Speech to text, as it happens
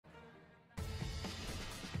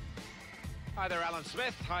Hi there, Alan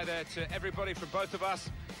Smith. Hi there to everybody from both of us,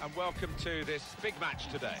 and welcome to this big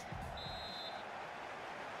match today.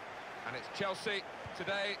 And it's Chelsea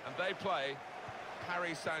today, and they play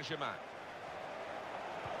Paris Saint-Germain.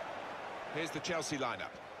 Here's the Chelsea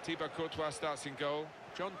lineup. Thibaut Courtois starts in goal.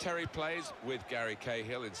 John Terry plays with Gary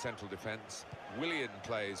Cahill in central defence. Willian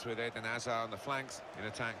plays with Eden Hazard on the flanks. In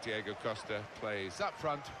attack, Diego Costa plays up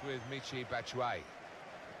front with Michy Batshuayi.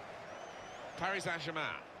 Paris Saint-Germain,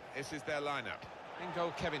 this is their lineup. In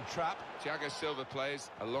goal, Kevin Trapp. Thiago Silva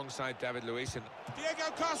plays alongside David Luiz and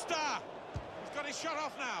Diego Costa! He's got his shot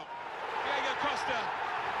off now. Diego Costa,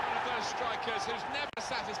 one of those strikers who's never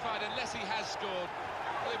satisfied unless he has scored.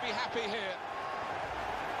 Will he be happy here?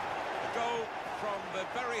 A goal from the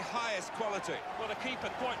very highest quality. Well, the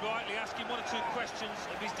keeper quite rightly asking one or two questions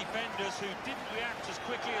of his defenders who didn't react as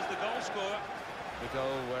quickly as the goal scorer. The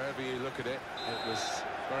goal, wherever you look at it, it was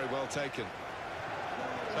very well taken.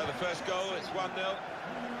 So the first goal, it's 1-0.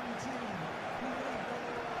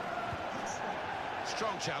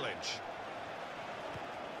 Strong challenge.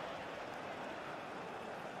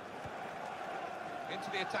 Into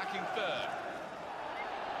the attacking third.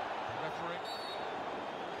 The referee.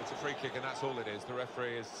 It's a free kick, and that's all it is. The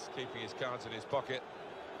referee is keeping his cards in his pocket.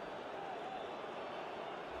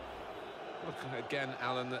 Look again,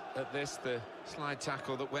 Alan, at this, the slide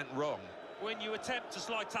tackle that went wrong. When you attempt a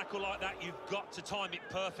slide tackle like that, you've got to time it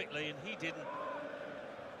perfectly, and he didn't.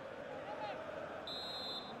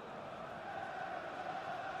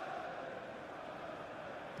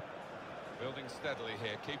 Building steadily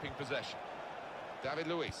here, keeping possession. David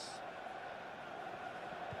Luiz.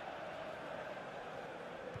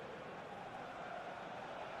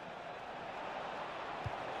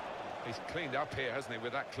 He's cleaned up here, hasn't he,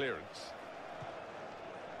 with that clearance.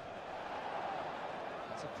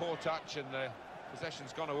 It's a poor touch and the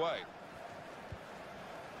possession's gone away.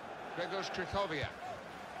 Grzegorz Krychowiak.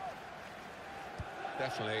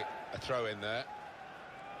 Definitely a throw in there.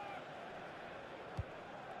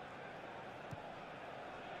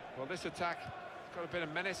 Well, this attack has got a bit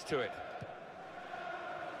of menace to it.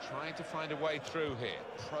 Trying to find a way through here,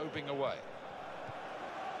 probing away.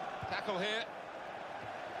 Tackle here.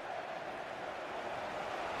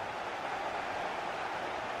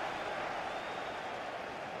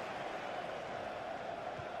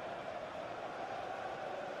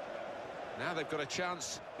 Now they've got a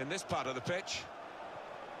chance in this part of the pitch.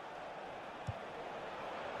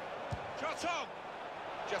 Shot on!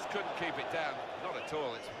 Just couldn't keep it down. Not at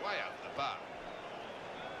all. It's way over the bar.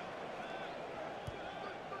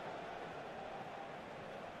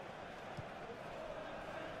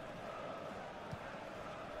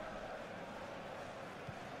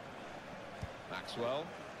 Maxwell.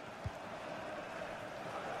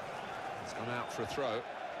 It's gone out for a throw.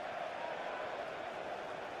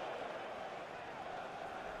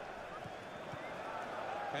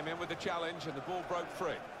 Came in with the challenge and the ball broke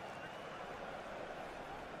free.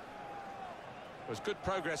 There's good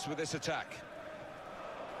progress with this attack.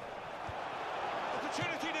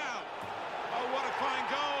 Opportunity now. Oh, what a fine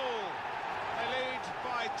goal. They lead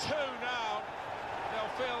by 2 now.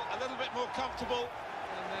 They'll feel a little bit more comfortable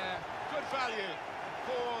and they're good value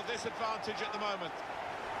for this advantage at the moment.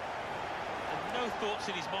 And no thoughts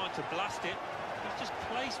in his mind to blast it. He's just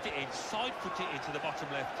placed it in, side-foot it into the bottom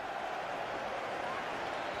left.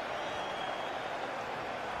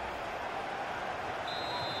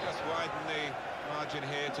 Widen the margin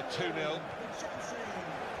here to 2-0.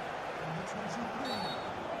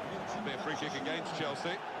 It'll be a free kick against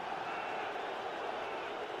Chelsea.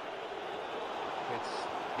 It's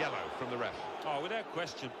yellow from the ref. Oh, without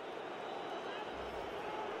question.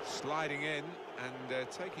 Sliding in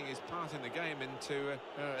and taking his part in the game into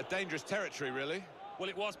a dangerous territory, really. Well,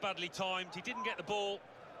 it was badly timed. He didn't get the ball,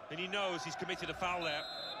 and he knows he's committed a foul there.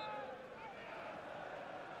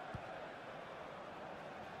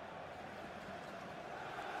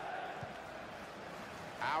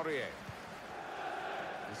 Aurier.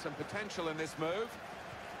 There's some potential in this move.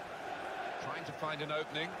 Trying to find an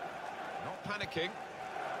opening. Not panicking.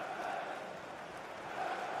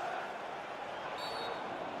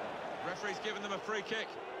 Referee's given them a free kick.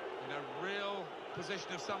 In a real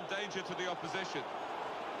position of some danger to the opposition.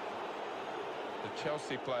 The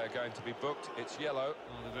Chelsea player going to be booked. It's yellow.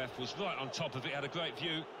 Oh, the ref was right on top of it, had a great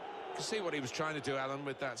view. You can see what he was trying to do, Alan,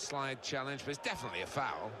 with that slide challenge, but it's definitely a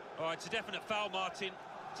foul. All right, it's a definite foul, Martin.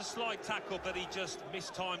 It's a slide tackle, but he just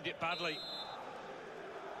mistimed it badly.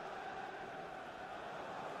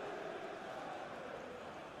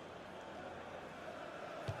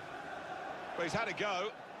 But he's had a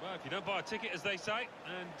go. Well, if you don't buy a ticket, as they say,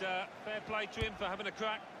 and fair play to him for having a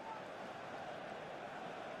crack.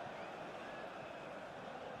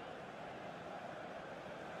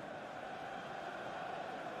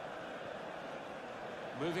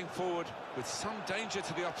 Moving forward with some danger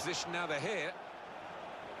to the opposition now they're here.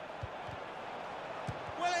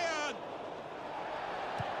 Willian!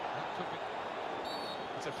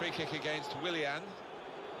 It's a free kick against Willian.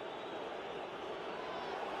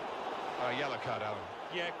 Oh, yellow card, Alan.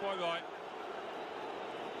 Yeah, quite right.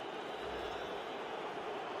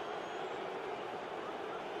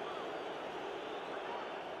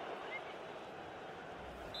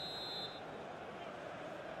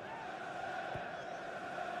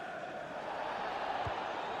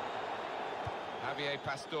 Javier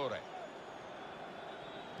Pastore.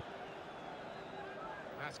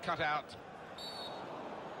 That's cut out.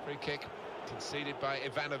 Free kick conceded by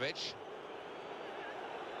Ivanovic.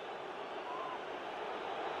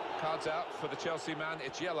 Cards out for the Chelsea man,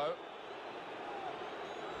 it's yellow.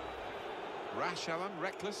 Rash, Alan,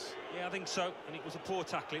 reckless? Yeah, I think so, and it was a poor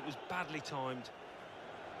tackle, it was badly timed.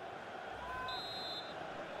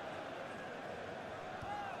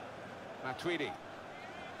 Matuidi.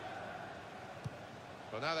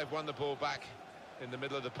 Well, now they've won the ball back in the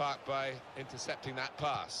middle of the park by intercepting that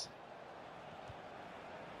pass.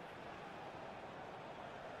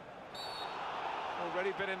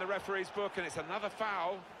 Already been in the referee's book, and it's another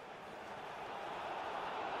foul.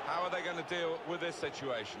 How are they going to deal with this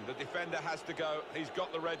situation? The defender has to go. He's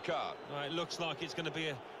got the red card. Right, it looks like it's going to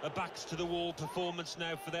be a backs-to-the-wall performance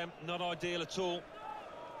now for them. Not ideal at all.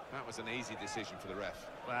 That was an easy decision for the ref.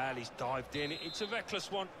 Well, he's dived in. It's a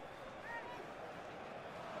reckless one.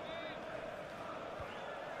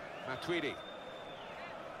 Matuidi.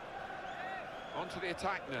 On to the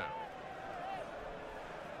attack now.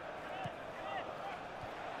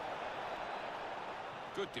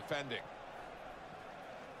 Good defending.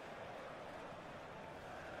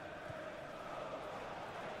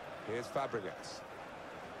 Here's Fabregas.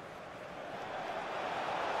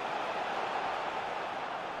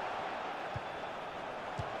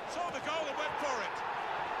 Saw the goal and went for it.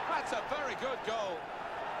 That's a very good goal.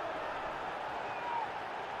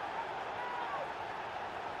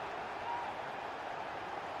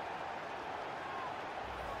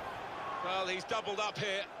 Well, he's doubled up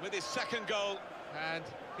here with his second goal, and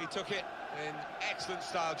he took it in excellent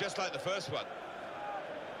style, just like the first one.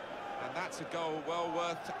 And that's a goal well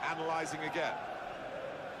worth analysing again.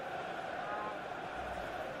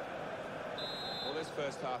 Well, this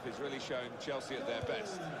first half is really showing Chelsea at their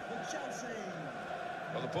best.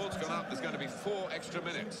 Well, the ball's gone up. There's going to be 4 extra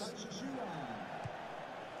minutes.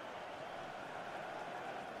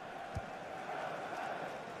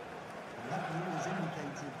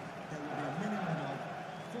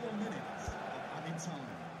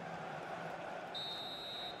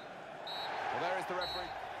 Well, there is the referee.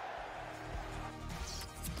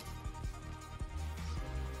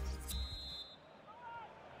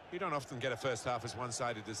 You don't often get a first half as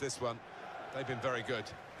one-sided as this one. They've been very good,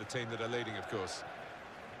 the team that are leading, of course.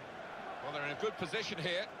 Well, they're in a good position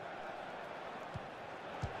here.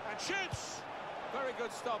 And shoots! Very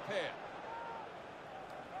good stop here.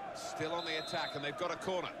 Still on the attack, and they've got a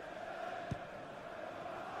corner.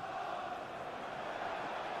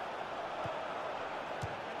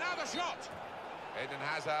 And now the shot! Eden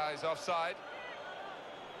Hazard is offside.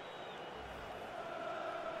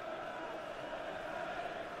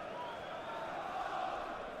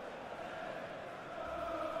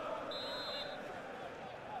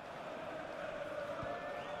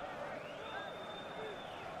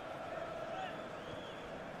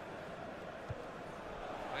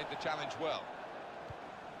 Made the challenge well.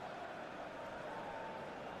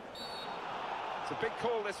 It's a big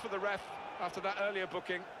call, this, for the ref after that earlier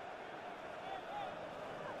booking.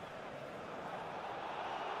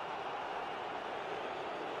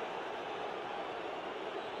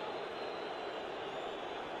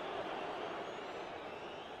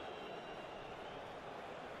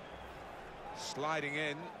 Sliding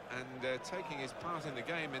in and taking his part in the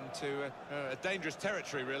game into a dangerous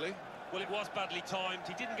territory, really. Well, it was badly timed.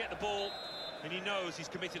 He didn't get the ball, and he knows he's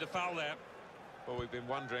committed a foul there. Well, we've been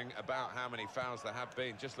wondering about how many fouls there have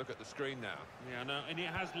been. Just look at the screen now. Yeah, no, and it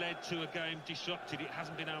has led to a game disrupted. It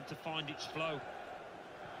hasn't been able to find its flow.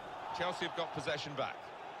 Chelsea have got possession back.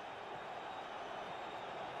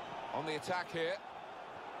 On the attack here.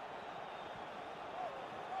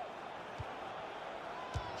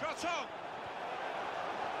 Shot on!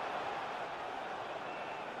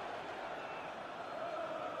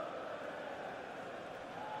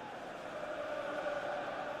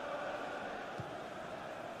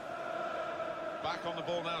 Back on the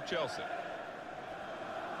ball now, Chelsea.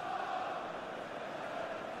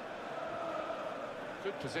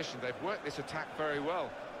 Good position. They've worked this attack very well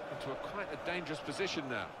into quite a dangerous position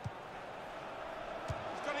now.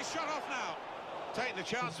 He's got his shot off now. Taking the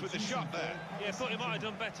chance with the shot there. Yeah, thought he might have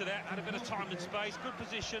done better there. Had a bit of time and space, good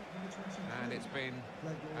position. And it's been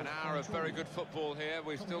an hour of very good football here.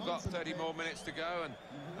 We've still got 30 more minutes to go, and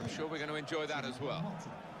I'm sure we're going to enjoy that as well.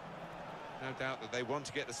 No doubt that they want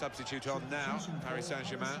to get the substitute on now, Paris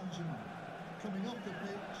Saint-Germain.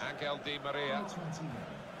 Angel Di Maria. And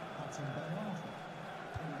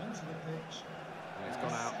it's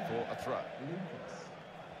gone out for a throw.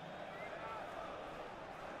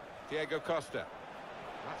 Diego Costa.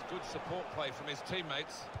 That's good support play from his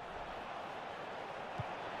teammates.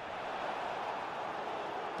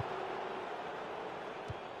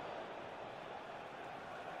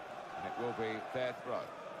 And it will be their throw.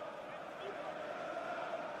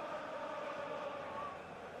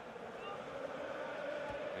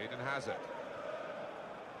 Eden Hazard.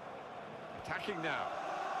 Attacking now.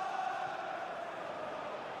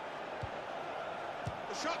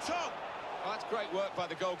 The shot's on! Well, that's great work by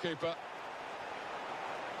the goalkeeper.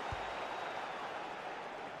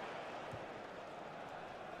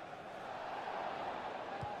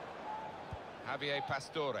 Javier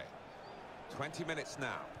Pastore. 20 minutes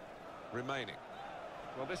now remaining.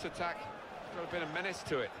 Well, this attack has got a bit of menace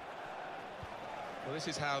to it. Well, this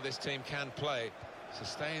is how this team can play.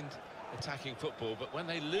 Sustained attacking football, but when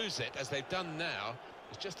they lose it, as they've done now,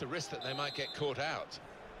 it's just a risk that they might get caught out.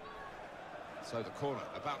 So the corner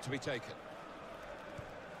about to be taken.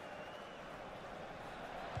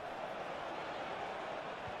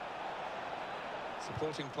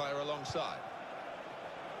 Supporting player alongside.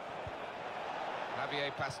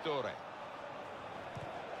 Javier Pastore.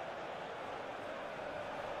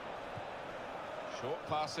 Short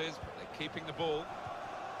passes, but they're keeping the ball.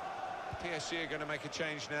 PSG are going to make a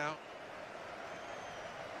change now.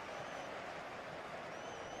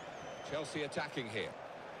 Chelsea attacking here.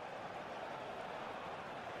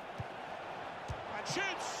 And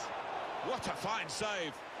shoots! What a fine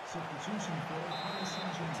save!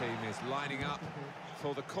 The team is lining up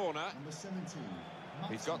for the corner.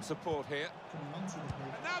 He's got support here.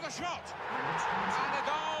 And now the shot! And a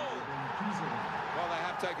goal! Well, they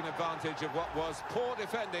have taken advantage of what was poor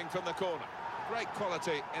defending from the corner. Great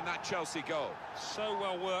quality in that Chelsea goal. So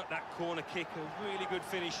well worked, that corner kick, a really good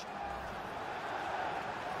finish.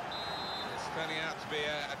 It's turning out to be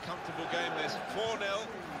a comfortable game, this 4-0.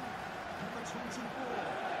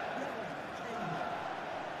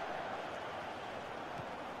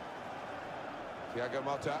 Thiago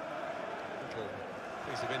Motta. Little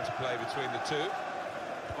piece of interplay between the two.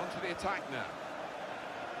 Onto the attack now.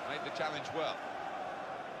 Made the challenge well.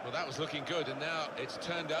 Well, that was looking good, and now it's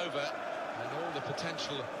turned over. And all the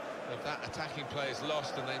potential of that attacking play is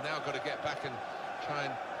lost, and they've now got to get back and try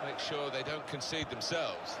and make sure they don't concede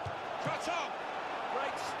themselves. Shot on!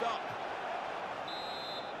 Great stop.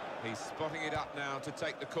 He's spotting it up now to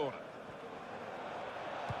take the corner.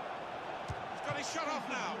 He's got his shot off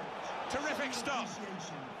now. Terrific stop.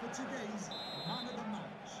 For today's man of the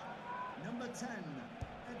match, number 10,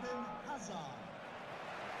 Eden Hazard.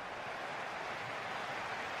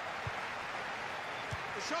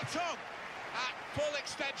 The shot's on. At full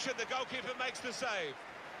extension, the goalkeeper makes the save.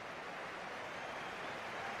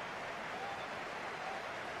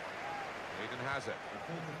 Eden Hazard.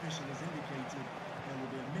 The fourth official has indicated there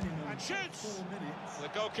will be a minimum And shoots! of 4 minutes. The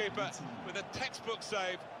goalkeeper with a textbook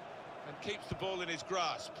save and keeps the ball in his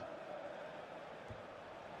grasp.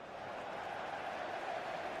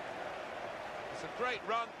 It's a great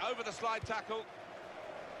run over the slide tackle.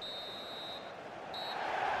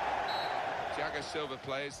 Thiago Silva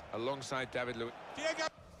plays alongside David Luiz. Diego!